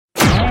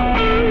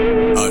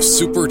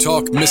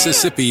SuperTalk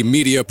Mississippi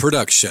Media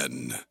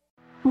Production.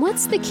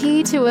 What's the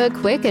key to a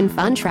quick and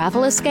fun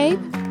travel escape?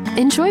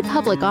 Enjoy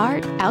public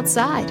art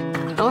outside,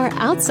 or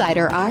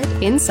outsider art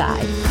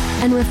inside,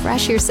 and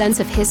refresh your sense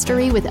of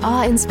history with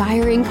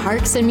awe-inspiring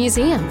parks and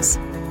museums.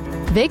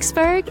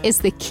 Vicksburg is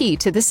the key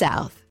to the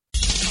South.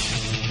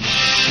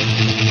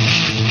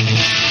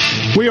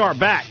 We are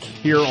back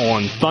here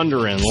on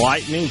Thunder and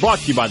Lightning, brought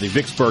to you by the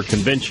Vicksburg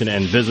Convention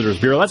and Visitors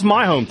Bureau. That's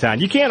my hometown.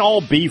 You can't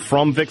all be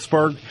from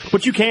Vicksburg,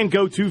 but you can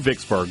go to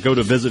Vicksburg. Go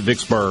to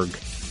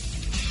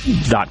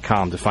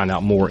visitvicksburg.com to find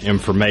out more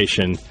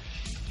information.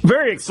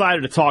 Very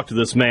excited to talk to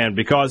this man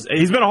because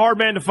he's been a hard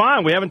man to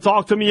find. We haven't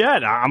talked to him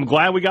yet. I'm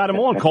glad we got him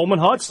on. Coleman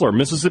Hutzler,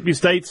 Mississippi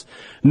State's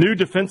new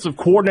defensive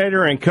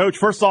coordinator and coach.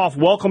 First off,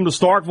 welcome to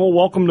Starkville.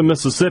 Welcome to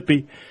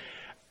Mississippi.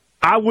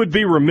 I would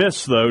be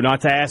remiss, though,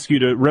 not to ask you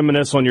to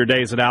reminisce on your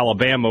days at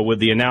Alabama with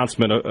the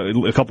announcement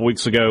a couple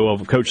weeks ago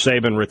of Coach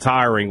Saban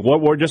retiring.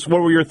 What were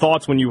your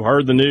thoughts when you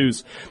heard the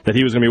news that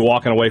he was going to be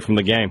walking away from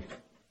the game?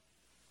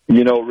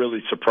 You know,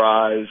 really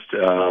surprised.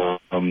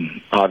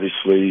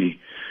 Obviously,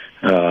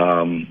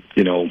 had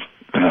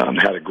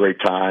a great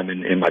time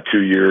in my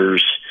 2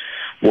 years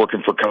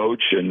working for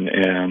Coach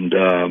and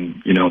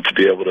to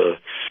be able to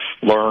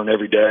learn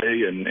every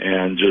day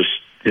and just,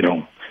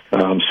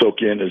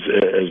 soak in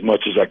as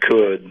much as I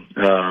could.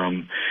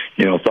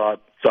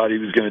 Thought he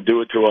was going to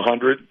do it to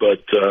 100,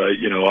 but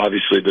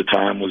obviously the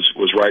time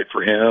was right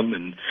for him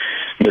and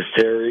Miss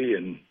Terry,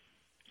 and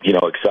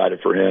excited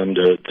for him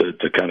to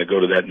kind of go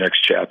to that next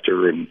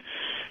chapter and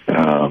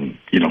I'm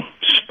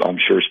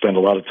sure spend a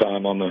lot of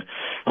time on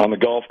the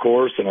golf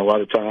course and a lot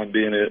of time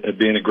being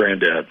a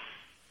granddad.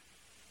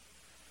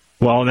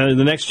 Well,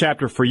 the next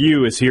chapter for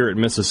you is here at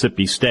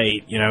Mississippi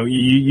State.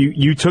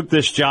 You took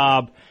this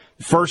job.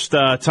 First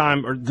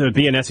time to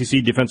be an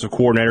SEC defensive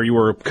coordinator. You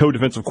were a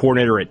co-defensive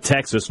coordinator at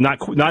Texas,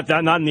 not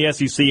in the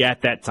SEC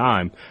at that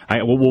time.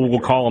 We'll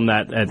call them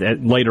that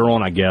later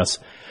on, I guess.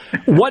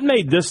 What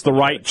made this the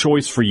right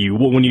choice for you?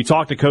 When you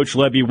talked to Coach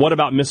Lebby, what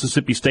about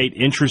Mississippi State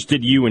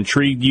interested you,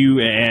 intrigued you,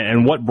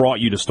 and what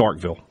brought you to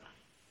Starkville?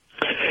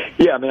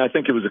 Yeah, I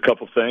think it was a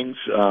couple things.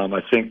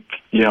 I think,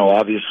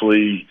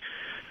 obviously,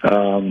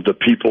 the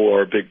people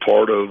are a big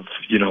part of,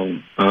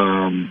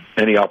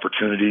 any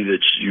opportunity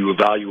that you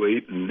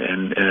evaluate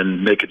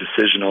and make a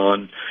decision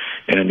on,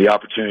 and the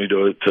opportunity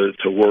to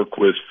work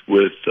with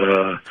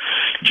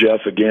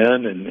Jeff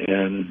again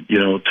and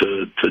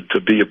to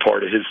be a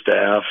part of his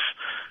staff.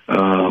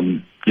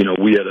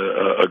 We had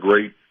a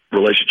great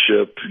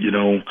relationship,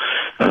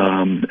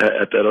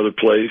 at that other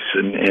place.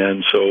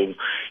 And so,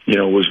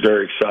 was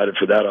very excited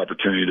for that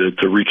opportunity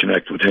to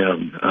reconnect with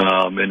him.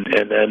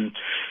 And then,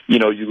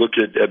 you look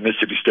at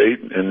Mississippi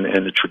State and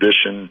the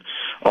tradition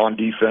on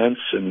defense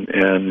and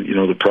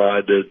the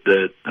pride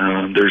that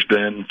there's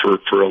been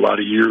for a lot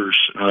of years,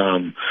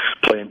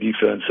 playing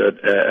defense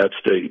at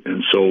State.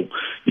 And so,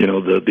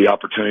 the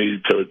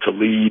opportunity to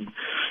lead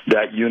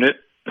that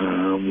unit,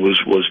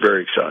 was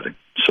very exciting.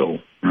 So,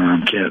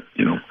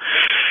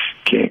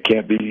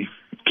 can't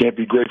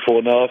be grateful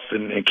enough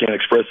and can't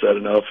express that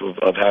enough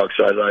of how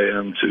excited I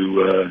am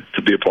to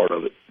be a part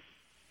of it.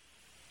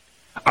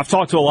 I've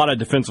talked to a lot of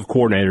defensive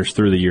coordinators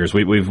through the years.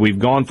 We've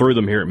gone through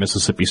them here at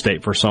Mississippi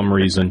State for some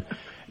reason,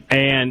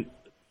 and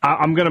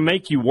I'm going to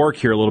make you work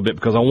here a little bit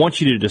because I want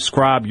you to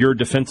describe your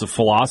defensive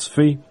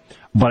philosophy,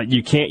 but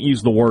you can't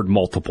use the word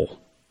multiple.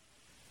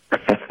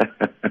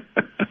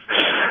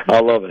 I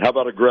love it. How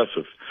about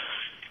aggressive?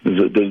 Is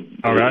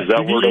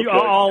that word okay?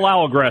 I'll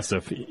allow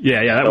aggressive.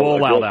 Yeah, we'll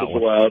allow that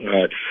one. Allowed.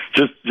 All right.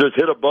 Just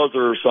hit a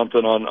buzzer or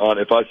something on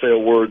if I say a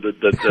word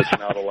that's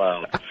not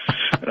allowed.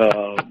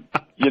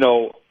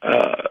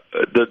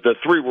 The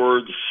three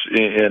words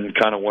in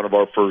kind of one of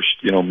our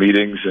first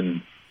meetings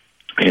and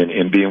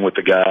being with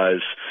the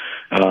guys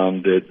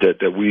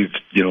that we've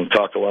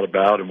talked a lot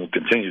about and will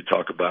continue to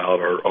talk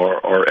about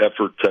are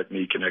effort,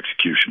 technique, and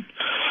execution.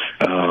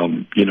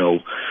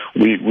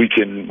 We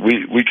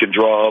can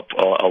draw up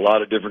a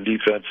lot of different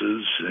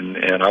defenses,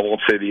 and I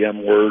won't say the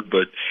M word,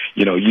 but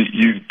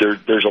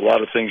there's a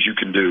lot of things you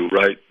can do,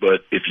 right?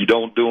 But if you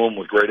don't do them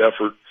with great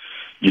effort,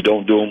 you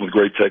don't do them with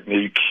great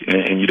technique,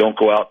 and you don't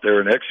go out there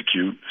and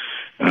execute,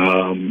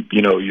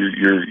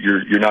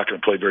 you're not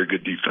going to play very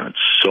good defense.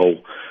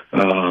 So,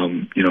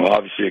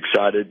 obviously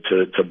excited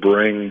to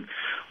bring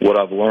what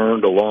I've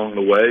learned along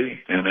the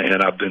way,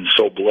 and I've been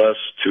so blessed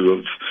to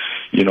have,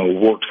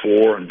 worked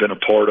for and been a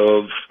part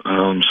of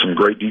some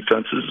great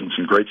defenses and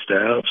some great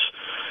staffs,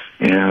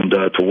 and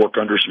to work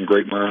under some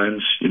great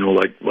minds,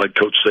 like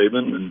Coach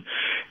Saban,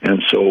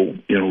 and so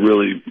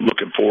really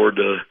looking forward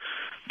to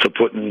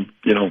putting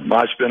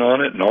my spin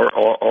on it and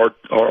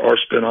our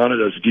spin on it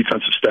as a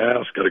defensive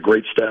staff. Got a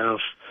great staff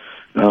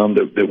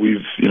that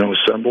we've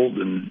assembled,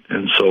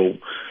 and so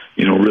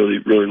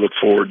really look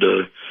forward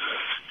to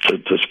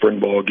spring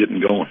ball getting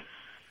going.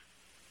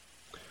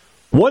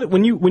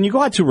 When you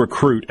go out to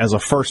recruit as a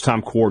first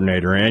time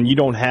coordinator and you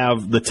don't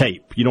have the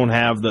tape, you don't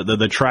have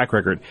the track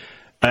record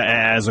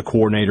as a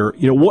coordinator,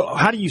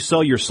 how do you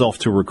sell yourself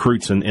to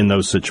recruits in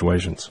those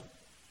situations?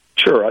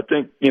 Sure. I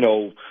think,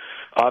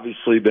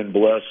 obviously been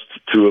blessed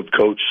to have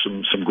coached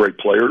some great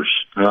players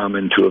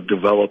and to have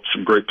developed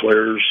some great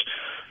players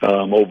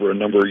over a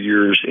number of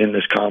years in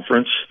this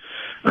conference.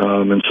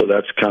 And so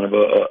that's kind of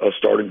a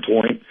starting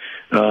point.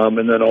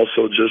 And then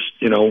also just,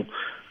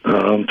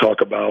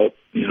 talk about,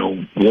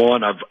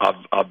 one,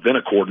 I've been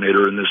a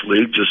coordinator in this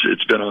league. Just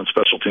it's been on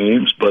special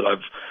teams, but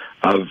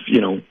I've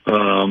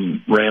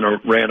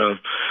ran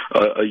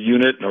a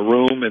unit in a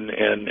room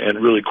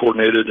and really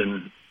coordinated.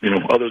 And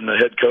other than the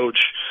head coach,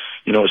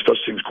 a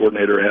special teams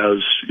coordinator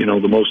has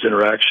the most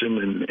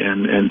interaction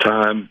and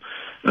time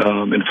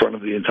in front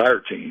of the entire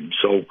team.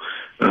 So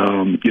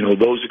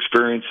those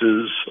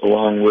experiences,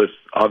 along with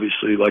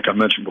obviously, like I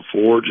mentioned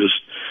before, just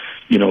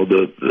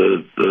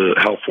the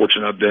how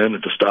fortunate I've been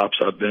at the stops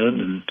I've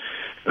been,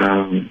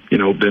 and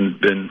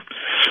been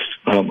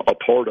a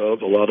part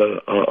of a lot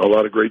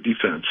of great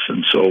defense.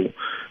 And so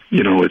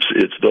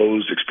it's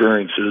those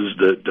experiences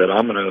that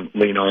I'm going to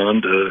lean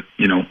on to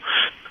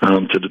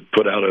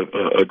put out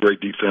a great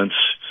defense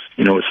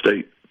at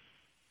State.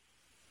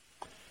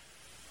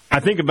 I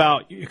think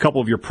about a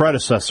couple of your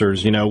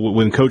predecessors,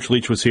 when Coach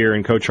Leach was here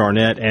and Coach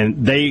Arnett,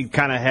 and they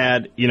kind of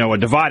had, a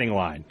dividing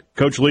line.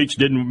 Coach Leach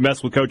didn't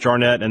mess with Coach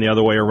Arnett and the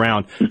other way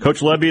around.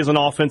 Coach Lebby is an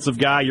offensive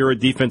guy. You're a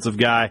defensive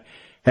guy.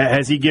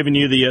 Has he given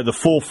you the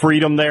full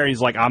freedom there?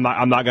 He's like, I'm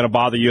not going to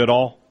bother you at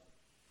all?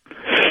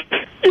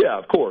 Yeah,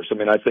 of course. I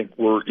mean, I think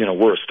we're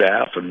a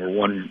staff and we're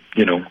one,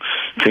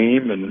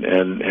 team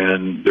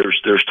and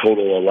there's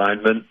total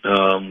alignment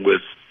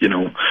with,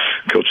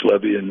 Coach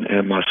Lebby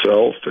and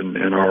myself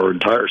and our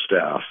entire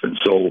staff. And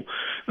so,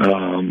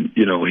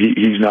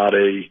 he's not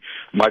a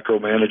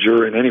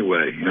micromanager in any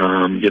way,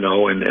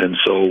 and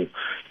so,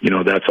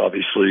 that's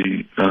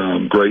obviously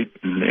great.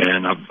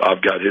 And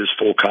I've got his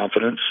full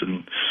confidence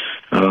and,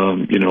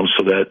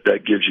 so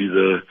that gives you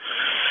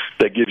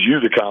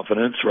the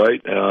confidence,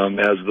 right,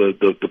 as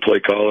the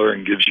play caller,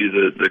 and gives you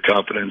the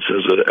confidence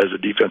as a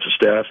defensive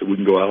staff that we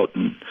can go out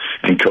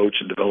and coach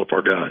and develop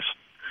our guys.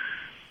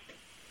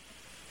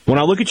 When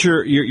I look at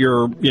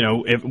your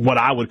what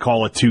I would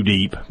call a two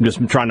deep, I'm just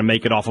trying to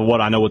make it off of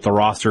what I know what the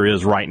roster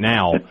is right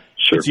now.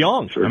 Sure, it's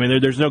young. Sure. I mean,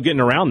 there's no getting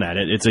around that.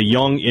 It's a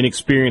young,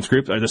 inexperienced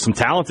group. There's some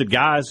talented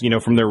guys,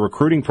 from their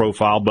recruiting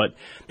profile, but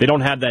they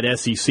don't have that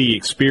SEC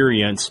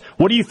experience.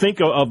 What do you think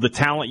of the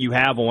talent you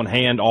have on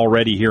hand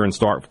already here in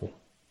Starkville?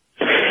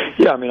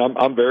 Yeah, I mean,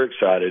 I'm very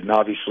excited, and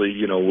obviously,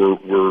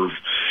 we're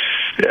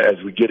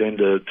as we get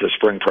into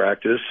spring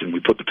practice and we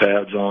put the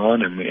pads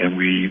on and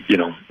we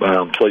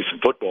play some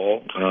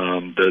football,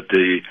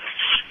 the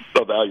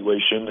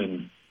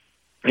evaluation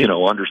and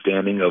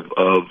understanding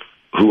of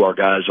who our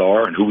guys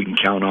are and who we can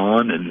count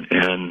on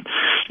and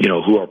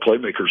who our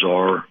playmakers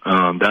are,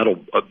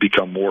 that'll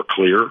become more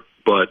clear.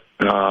 But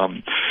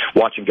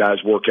watching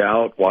guys work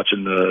out,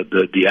 watching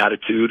the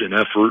attitude and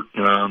effort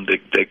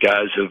that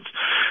guys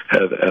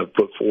have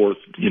put forth,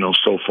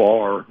 so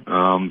far,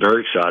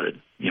 very excited.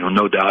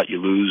 No doubt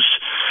you lose,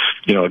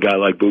 a guy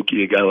like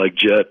Buki, a guy like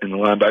Jet in the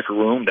linebacker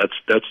room.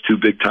 That's two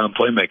big time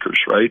playmakers,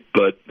 right?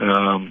 But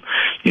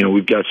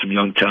we've got some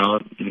young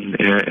talent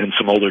and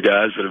some older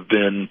guys that have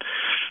been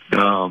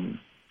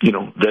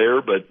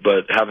there,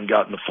 but haven't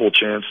gotten the full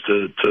chance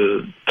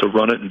to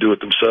run it and do it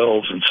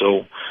themselves. And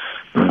so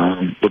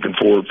looking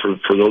forward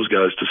for those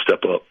guys to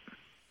step up.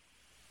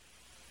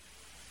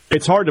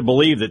 It's hard to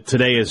believe that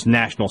today is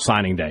National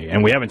Signing Day,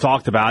 and we haven't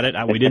talked about it.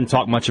 We didn't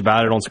talk much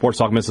about it on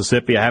SportsTalk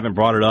Mississippi. I haven't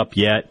brought it up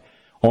yet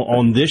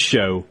on this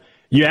show.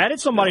 You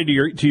added somebody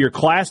to your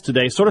class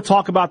today. Sort of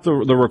talk about the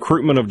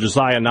recruitment of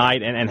Josiah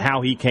Knight and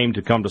how he came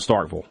to come to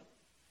Starkville.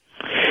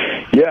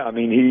 Yeah, I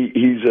mean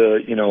he's a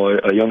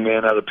young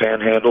man out of the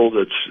Panhandle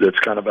that's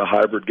kind of a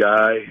hybrid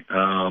guy.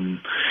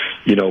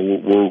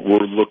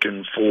 We're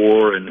looking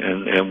for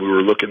and we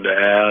were looking to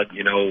add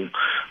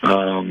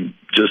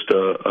just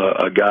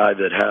a guy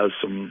that has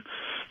some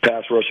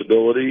pass rush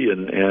ability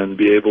and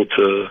be able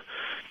to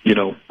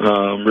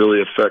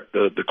really affect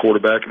the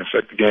quarterback and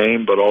affect the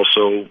game, but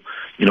also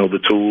the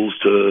tools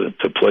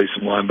to play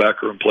some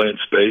linebacker and play in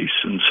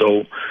space. And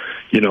so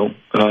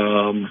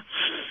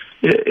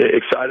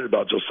excited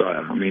about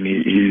Josiah. I mean,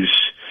 he's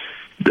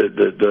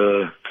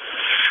the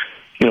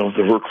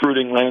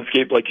recruiting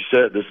landscape, like you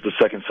said. This is the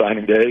second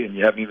signing day, and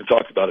you haven't even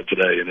talked about it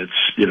today. And it's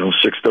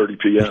 6:30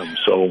 p.m.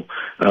 So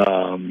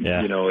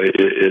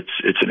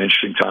it's an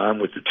interesting time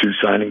with the two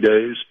signing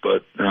days.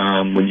 But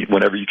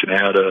whenever you can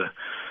add a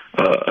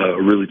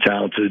really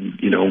talented,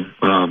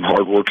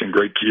 hardworking,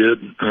 great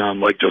kid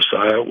like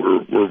Josiah,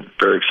 we're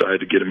very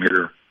excited to get him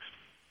here.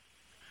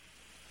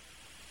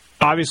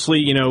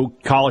 Obviously,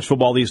 college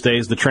football these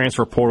days, the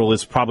transfer portal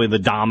is probably the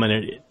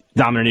dominant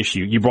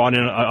issue. You brought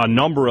in a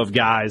number of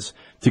guys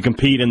to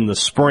compete in the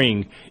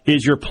spring.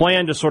 Is your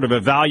plan to sort of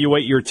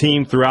evaluate your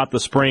team throughout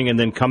the spring and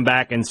then come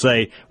back and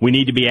say, we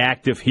need to be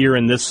active here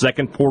in this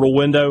second portal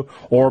window,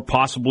 or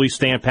possibly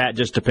stand pat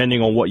just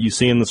depending on what you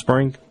see in the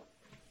spring?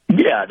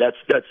 Yeah, that's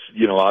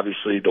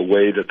obviously the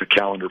way that the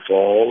calendar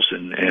falls,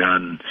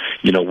 and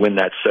when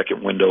that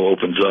second window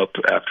opens up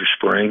after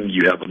spring,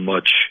 you have a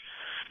much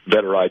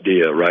better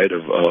idea, right,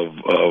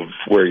 of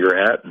where you're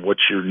at and what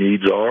your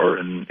needs are,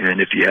 and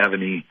if you have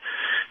any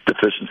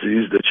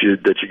deficiencies that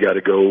you got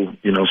to go,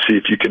 see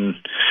if you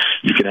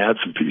can add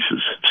some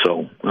pieces.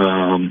 So,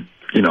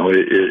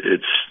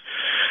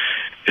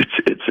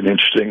 it's an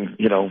interesting,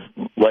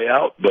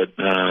 layout, but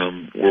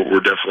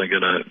we're definitely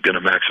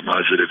gonna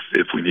maximize it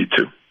if we need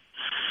to.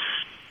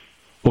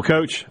 Well,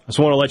 Coach, I just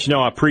want to let you know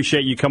I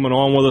appreciate you coming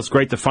on with us.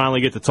 Great to finally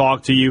get to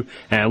talk to you,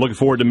 and looking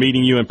forward to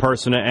meeting you in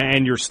person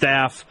and your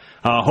staff.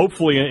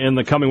 Hopefully, in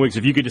the coming weeks,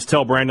 if you could just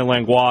tell Brandon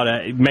Langlois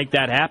to make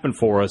that happen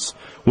for us,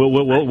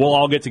 we'll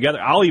all get together.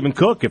 I'll even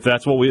cook if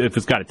that's if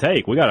it's got to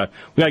take. We gotta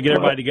get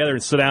everybody together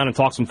and sit down and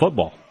talk some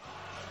football.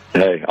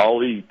 Hey,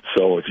 I'll eat.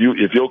 So if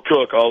you'll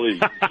cook, I'll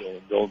eat.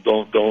 So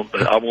don't.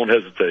 I won't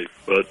hesitate.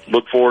 But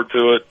look forward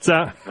to it.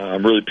 I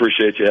really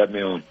appreciate you having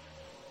me on.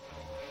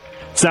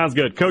 Sounds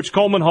good. Coach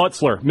Coleman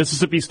Hutzler,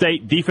 Mississippi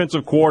State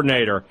defensive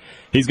coordinator.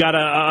 He's got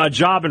a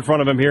job in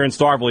front of him here in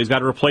Starkville. He's got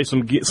to replace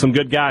some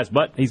good guys,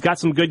 but he's got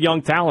some good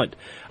young talent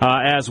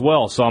as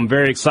well. So I'm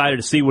very excited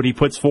to see what he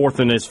puts forth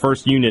in his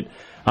first unit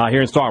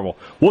here in Starkville.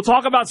 We'll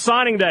talk about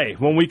signing day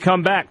when we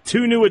come back.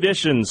 2 new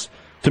additions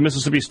to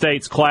Mississippi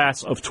State's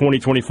class of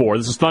 2024.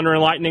 This is Thunder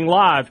and Lightning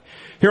Live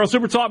here on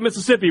SuperTalk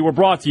Mississippi. We're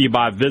brought to you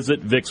by Visit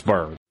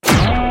Vicksburg.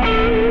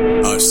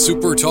 A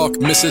SuperTalk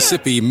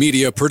Mississippi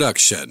Media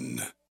production.